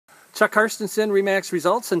Chuck Carstensen, Remax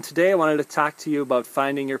Results, and today I wanted to talk to you about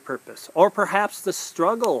finding your purpose, or perhaps the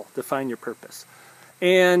struggle to find your purpose.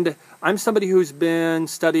 And I'm somebody who's been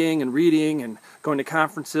studying and reading and going to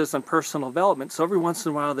conferences on personal development, so every once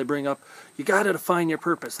in a while they bring up, you got to define your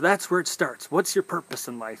purpose. That's where it starts. What's your purpose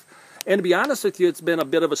in life? And to be honest with you, it's been a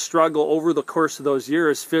bit of a struggle over the course of those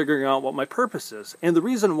years figuring out what my purpose is. And the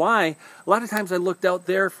reason why, a lot of times I looked out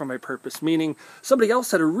there for my purpose, meaning somebody else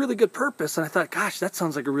had a really good purpose, and I thought, gosh, that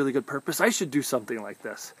sounds like a really good purpose. I should do something like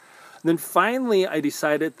this. And then finally I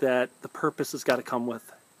decided that the purpose has got to come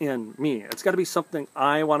within me. It's got to be something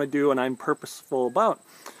I want to do and I'm purposeful about.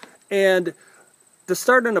 And to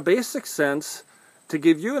start in a basic sense, to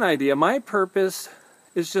give you an idea, my purpose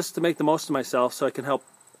is just to make the most of myself so I can help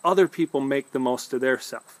other people make the most of their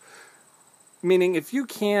self. Meaning, if you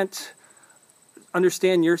can't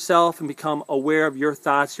understand yourself and become aware of your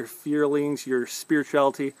thoughts, your feelings, your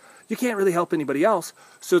spirituality, you can't really help anybody else.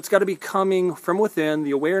 So it's got to be coming from within, the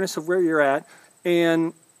awareness of where you're at,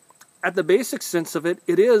 and at the basic sense of it,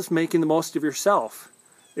 it is making the most of yourself.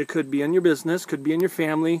 It could be in your business, could be in your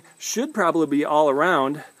family, should probably be all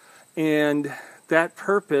around, and that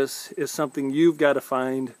purpose is something you've got to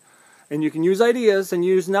find. And you can use ideas and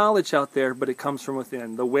use knowledge out there, but it comes from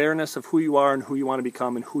within. The awareness of who you are and who you want to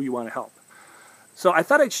become and who you want to help. So I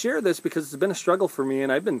thought I'd share this because it's been a struggle for me,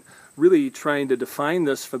 and I've been really trying to define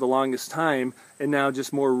this for the longest time, and now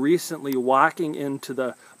just more recently walking into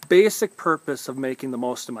the basic purpose of making the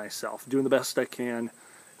most of myself, doing the best I can,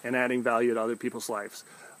 and adding value to other people's lives.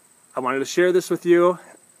 I wanted to share this with you.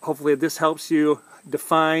 Hopefully this helps you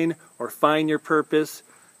define or find your purpose,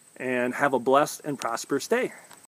 and have a blessed and prosperous day.